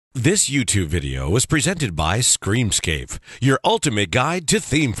This YouTube video was presented by Screamscape, your ultimate guide to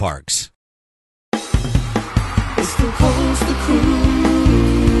theme parks. It's the Coaster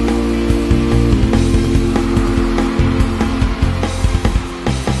Crew.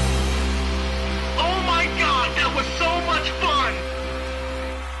 Oh my God, that was so much fun!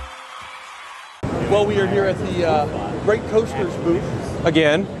 Well, we are here at the Great Coasters booth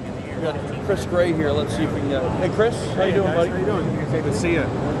again. We got Chris Gray here. Let's see if we can. Hey, Chris, how you doing, buddy? How you doing? Good to see you.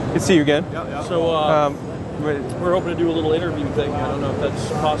 Good to see you again. Yeah. So we're hoping to do a little interview thing. I don't know if that's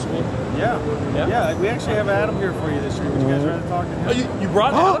possible. Yeah. We actually have Adam here for you this year. Would you guys rather talk to him? Oh, you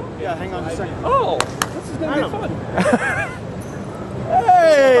brought Adam? Yeah, hang on a second. Oh, this is gonna be fun.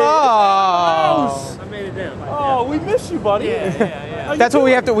 Hey! Oh, I made it down. oh, we miss you, buddy. Yeah. That's what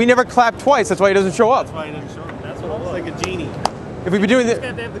we have to. We never clap twice. That's why he doesn't show up. That's why he didn't show up. That's what it was. Like a genie. If we've been doing Just this,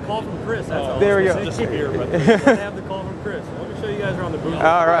 have to have the call from Chris. That's all. there we go. Disappear, but just have the call from Chris. Let me show you guys around the booth.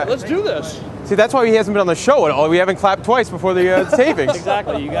 All right. Let's do this. See, that's why he hasn't been on the show at all. We haven't clapped twice before the tapings.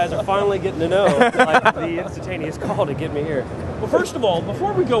 Exactly. You guys are finally getting to know like the instantaneous call to get me here. Well, first of all,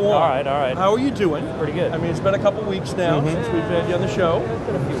 before we go on, All right. how are you doing? Pretty good. I mean, it's been a couple weeks now since we've had you on the show. It's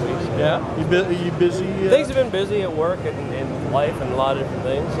been a few weeks. Yeah, you busy? Things have been busy at work and life and a lot of different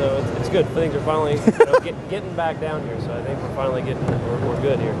things, so it's good. Things are finally getting back down here, so I think we're finally we're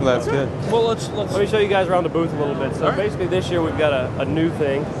good here. That's good. Well, let's Let me show you guys around the booth a little bit. So All right. basically this year we've got a new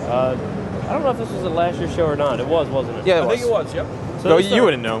thing. I don't know if this was the last year's show or not. It was, wasn't it? Yeah, I think it was. Yep. So No, this is you our-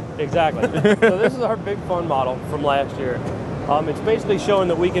 wouldn't know. Exactly. So this is our big fun model from last year. It's basically showing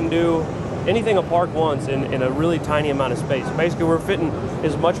that we can do anything a park wants in a really tiny amount of space. Basically, we're fitting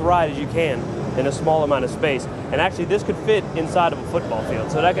as much ride as you can in a small amount of space. And actually, this could fit inside of a football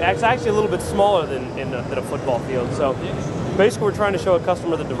field. So it's actually a little bit smaller than a football field. So basically, we're trying to show a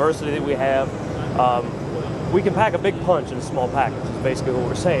customer the diversity that we have. We can pack a big punch in a small package, is basically what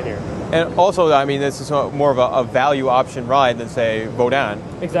we're saying here. And also, I mean, this is more of a value option ride than, say, Vodan.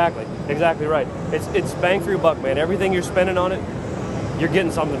 Exactly right. It's bang for your buck, man. Everything you're spending on it, you're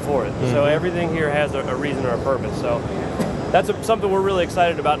getting something for it. So everything here has a reason or a purpose. So that's something we're really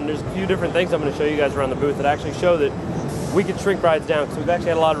excited about. And there's a few different things I'm going to show you guys around the booth that actually show that we can shrink rides down, because we've actually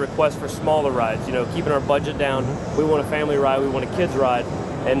had a lot of requests for smaller rides. You know, keeping our budget down. We want a family ride. We want a kids ride.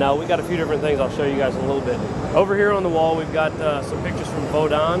 And we got a few different things I'll show you guys in a little bit. Over here on the wall, we've got some pictures from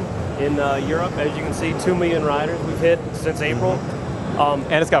Vodan in Europe. As you can see, 2 million riders we've hit since April.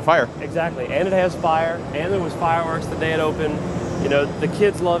 And it's got fire. Exactly, and it has fire, and there was fireworks the day it opened. You know, the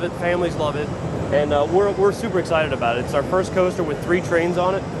kids love it, families love it, and we're super excited about it. It's our first coaster with 3 trains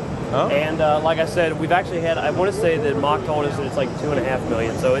on it. Oh. And like I said, we've actually had, I want to say that Mock told us that it's like 2.5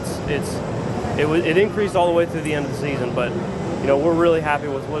 million. So it increased all the way through the end of the season, but you know, we're really happy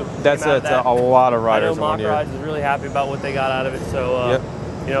with what That's came out of that. a lot of I riders know in one Mock year. Rides is really happy about what they got out of it. So Yep.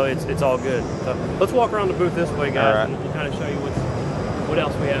 you know, it's all good. So let's walk around the booth this way, guys, All right. and we'll kind of show you what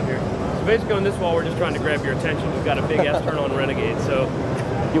else we have here. So basically on this wall, we're just trying to grab your attention. We've got a big S-turn on Renegade. So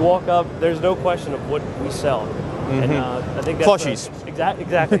you walk up, there's no question of what we sell. And I think that's Plushies.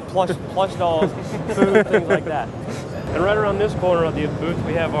 Exactly. Plush dolls, food, things like that. And right around this corner of the booth,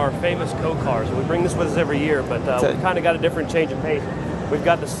 we have our famous co-cars. We bring this with us every year, but we've kind of got a different change of pace. We've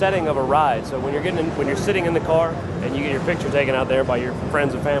got the setting of a ride. So when you're sitting in the car and you get your picture taken out there by your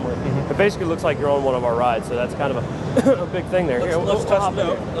friends and family, it basically looks like you're on one of our rides. So that's kind of a big thing there. Here, Let's we'll test hop it in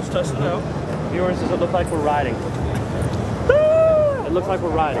out. here. Let's test it out. Viewers, does it look like we're riding? It looks like we're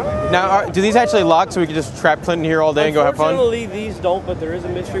riding. Now, do these actually lock so we can just trap Clinton here all day and go have fun? Unfortunately, these don't, but there is a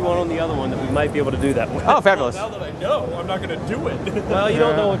mystery one on the other one that we might be able to do that with. Oh, fabulous. Now that I know, I'm not going to do it. Well, you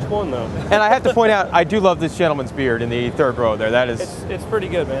don't know which one, though. And I have to point out, I do love this gentleman's beard in the third row there. That is, It's pretty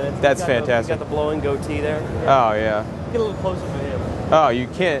good, man. That's he's got fantastic. He's got the blowing goatee there. oh, yeah. Get a little closer to him. Oh, you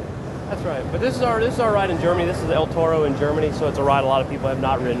can't. That's right. But this is our ride in Germany. This is El Toro in Germany, so it's a ride a lot of people have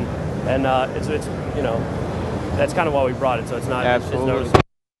not ridden, and it's you know, that's kind of why we brought it. So it's not. Absolutely. It's noticeable.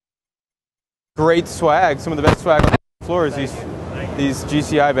 Great swag. Some of the best swag on the floor is these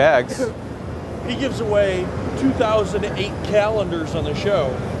GCI bags. He gives away 2008 calendars on the show.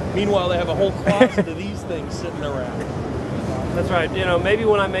 Meanwhile, they have a whole closet of these things sitting around. That's right. You know, maybe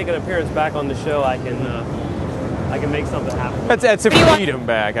when I make an appearance back on the show, I can make something happen. That's if we need him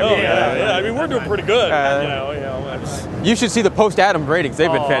back. I mean, Yeah. I mean, we're doing pretty good. You should see the post-Adam ratings.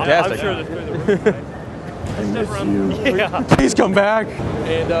 They've been fantastic. I'm sure they're through the roof. Right? Yeah. Please come back.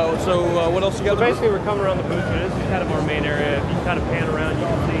 And so, what else you got? So basically, we're coming around the booth here. This is kind of our main area. If you kind of pan around, you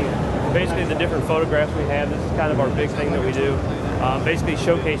can see basically the different photographs we have. This is kind of our big thing that we do. Basically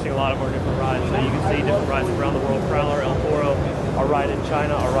showcasing a lot of our different rides. So you can see different rides around the world. Prowler, El Toro, our ride in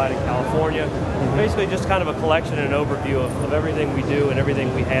China, our ride in California. Basically just kind of a collection and an overview of everything we do and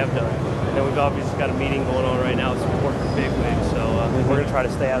everything we have done. And we've obviously got a meeting going on right now with some corporate bigwigs, so we're going to try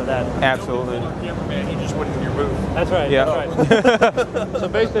to stay out of that. Absolutely. Man, he just went to your booth. That's right. Yeah. That's right. So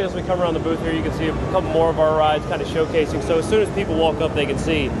basically, as we come around the booth here, you can see a couple more of our rides kind of showcasing. So as soon as people walk up, they can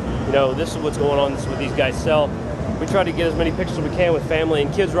see, you know, this is what's going on, this is what these guys sell. We try to get as many pictures as we can with family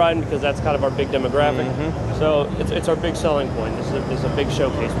and kids riding because that's kind of our big demographic. So it's our big selling point. This is a big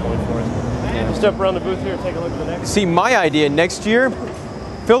showcase point for us. We'll step around the booth here and take a look at the next. See, my idea next year,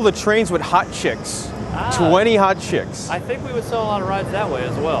 fill the trains with hot chicks. 20 hot chicks. I think we would sell a lot of rides that way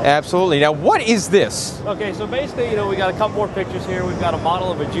as well. Absolutely. Now, what is this? Okay, so basically, you know, we got a couple more pictures here. We've got a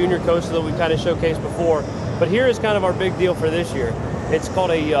model of a junior coaster that we kind of showcased before. But here is kind of our big deal for this year. It's called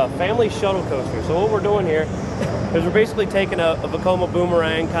a family shuttle coaster. So what we're doing here is we're basically taking a Vekoma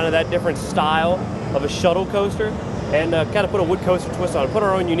Boomerang, kind of that different style of a shuttle coaster, and kind of put a wood coaster twist on it, put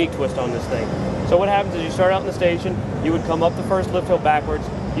our own unique twist on this thing. So what happens is you start out in the station, you would come up the first lift hill backwards,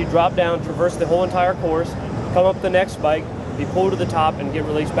 you drop down, traverse the whole entire course, come up the next spike, you pull to the top and get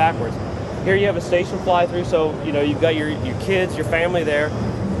released backwards. Here you have a station fly through, so you know you've got your kids, your family there.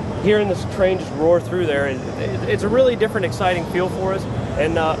 Hearing this train just roar through there, it's a really different, exciting feel for us,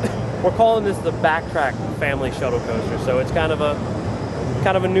 and we're calling this the Backtrack Family Shuttle Coaster. So it's kind of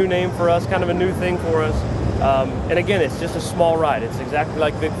a new name for us, kind of a new thing for us. And again, it's just a small ride. It's exactly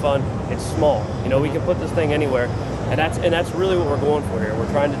like Big Fun. It's small. You know, we can put this thing anywhere, and that's really what we're going for here.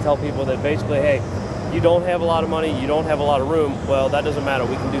 We're trying to tell people that basically, hey, you don't have a lot of money, you don't have a lot of room. Well, that doesn't matter.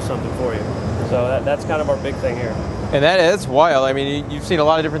 We can do something for you. So that's kind of our big thing here. And that's wild. I mean, you've seen a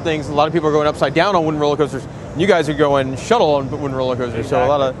lot of different things. A lot of people are going upside down on wooden roller coasters. You guys are going shuttle on wooden roller coasters.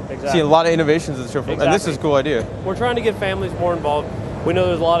 Exactly. So seeing a lot of innovations at the show. Exactly. And this is a cool idea. We're trying to get families more involved. We know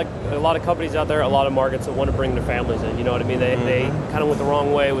there's a lot of companies out there, a lot of markets that want to bring their families in. You know what I mean? They kind of went the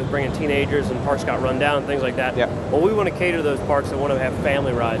wrong way with bringing teenagers, and parks got run down and things like that. Yeah. Well, we want to cater to those parks that want to have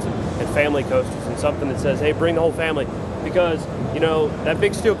family rides and family coasters, and something that says, hey, bring the whole family. Because, you know, that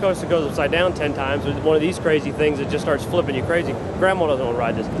big steel coaster goes upside down 10 times. There's one of these crazy things that just starts flipping you crazy. Grandma doesn't want to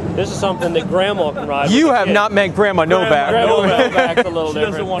ride this. This is something that Grandma can ride. You have not met Grandma Novak. Grandma Novak's a little She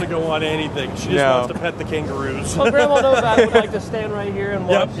different. doesn't want to go on anything. She just wants to pet the kangaroos. Well, Grandma Novak would like to stand right here and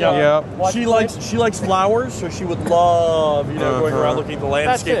watch. Watch She likes flowers, so she would love going around looking at the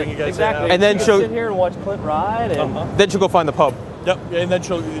That's landscaping. it. You guys Exactly. And then she she'll can sit here and watch Clint ride. And Then she'll go find the pub. Yep, and then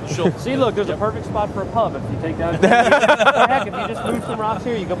she'll see, look, there's a perfect spot for a pub if you take down. Heck, if you just move some rocks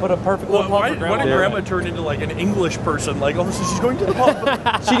here, you can put a perfect little pub for Grandma. Why did Grandma turn into like an English person? Like, oh, so she's going to the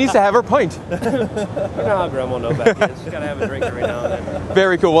pub. She needs to have her pint. You know how Grandma Novak is. She's got to have a drink every now and then.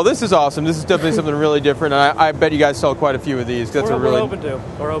 Very cool. Well, this is awesome. This is definitely something really different. And I bet you guys sell quite a few of these. That's We're open to.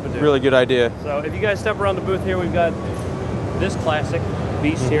 We're open to. really good idea. So if you guys step around the booth here, we've got this classic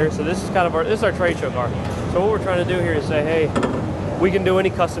beast here. So this is kind of this is our trade show car. So what we're trying to do here is say, hey, we can do any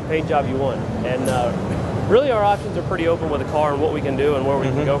custom paint job you want. And really our options are pretty open with the car and what we can do and where we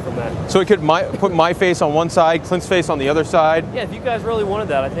can go from that. So we could put my face on one side, Clint's face on the other side. Yeah, if you guys really wanted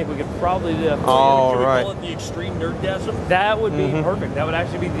that, I think we could probably do that. Oh, Should we right. call it the Extreme Nerdgasm? That would be perfect. That would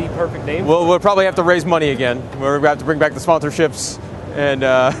actually be the perfect name. We'll probably have to raise money again. We're going to have to bring back the sponsorships and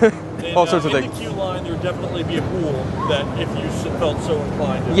all sorts of in things. the queue line, there would definitely be a pool that if you felt so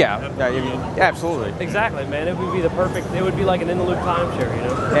inclined to have to be in. Absolutely. Exactly, man. It would be the perfect. It would be like an in-the-loop timeshare, you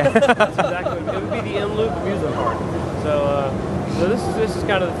know. That's exactly. It would be the in-loop amusement park. So this is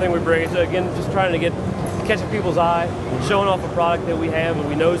kind of the thing we bring. So again, just trying to catching people's eye, showing off a product that we have and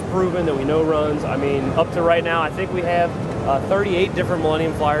we know is proven, that we know runs. I mean, up to right now, I think we have 38 different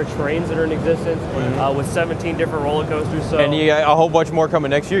Millennium Flyer trains that are in existence with 17 different roller coasters. So, and you got a whole bunch more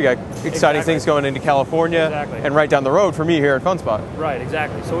coming next year. You got exciting things going into California and right down the road for me here at Fun Spot. Right,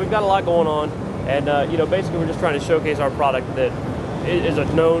 exactly. So we've got a lot going on, and basically we're just trying to showcase our product that is a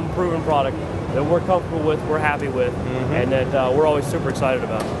known, proven product that we're comfortable with, we're happy with, and that we're always super excited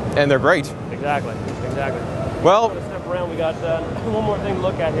about. And they're great. Exactly. Well, I'm gonna step around. We got one more thing to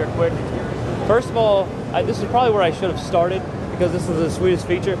look at here quick. First of all, this is probably where I should have started because this is the sweetest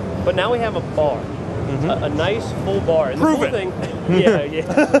feature, but now we have a bar. A nice full bar. And the cool thing, yeah.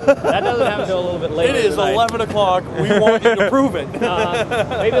 That doesn't happen until a little bit later. It is 11 o'clock. We want you to prove it.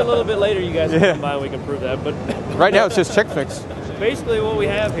 Maybe a little bit later you guys can come by and we can prove that. But right now it's just check fix. Basically what we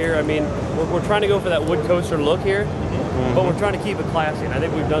have here, I mean, we're trying to go for that wood coaster look here, but we're trying to keep it classy. And I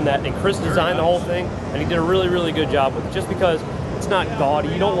think we've done that. And Chris designed the whole thing, and he did a really, really good job with it. Just because it's not gaudy.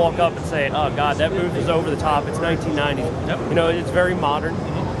 You don't walk up and say, oh, God, that booth is over the top. It's 1990s. You know, it's very modern.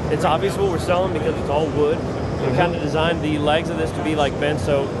 It's obvious what we're selling because it's all wood. We kind of designed the legs of this to be like bent,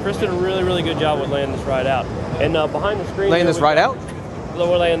 so Chris did a really, really good job with laying this ride out. And behind the screen... Laying this ride out?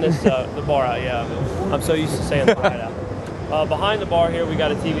 We're laying this the bar out, yeah. I'm so used to saying the ride out. Behind the bar here, we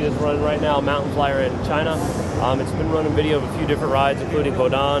got a TV that's running right now, Mountain Flyer in China. It's been running video of a few different rides, including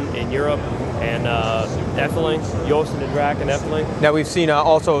Godan in Europe, and Efteling, Yost and the Drac and Efteling. Now we've seen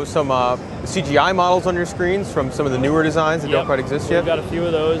also some CGI models on your screens from some of the newer designs that don't quite exist yet. We've got a few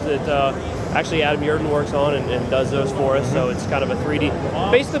of those that actually Adam Yurden works on and does those for us, so it's kind of a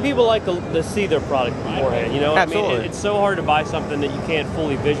 3D. Basically, people like to see their product beforehand, you know what Absolutely. I mean? It's so hard to buy something that you can't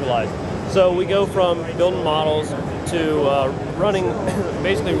fully visualize. So we go from building models to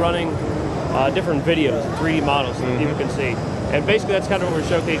basically running different videos, 3D models so people can see. And basically that's kind of what we're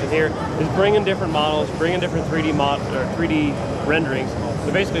showcasing here, is bringing different models, bringing different 3D renderings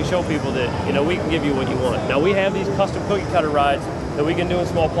to basically show people that, you know, we can give you what you want. Now we have these custom cookie cutter rides that we can do in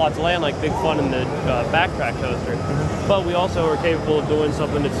small plots of land, like Big Fun and the Backtrack Coaster. But we also are capable of doing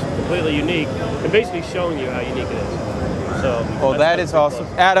something that's completely unique and basically showing you how unique it is. So, well, that is awesome.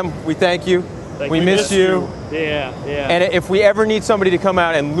 Adam, we thank you. We miss you. Yeah, yeah. And if we ever need somebody to come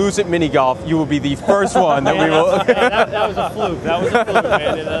out and lose at mini golf, you will be the first one that we will. That was a fluke. That was a fluke,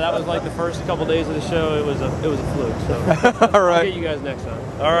 man. That was like the first couple days of the show. It was a fluke. So all right. I'll get you guys next time.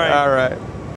 All right. All right.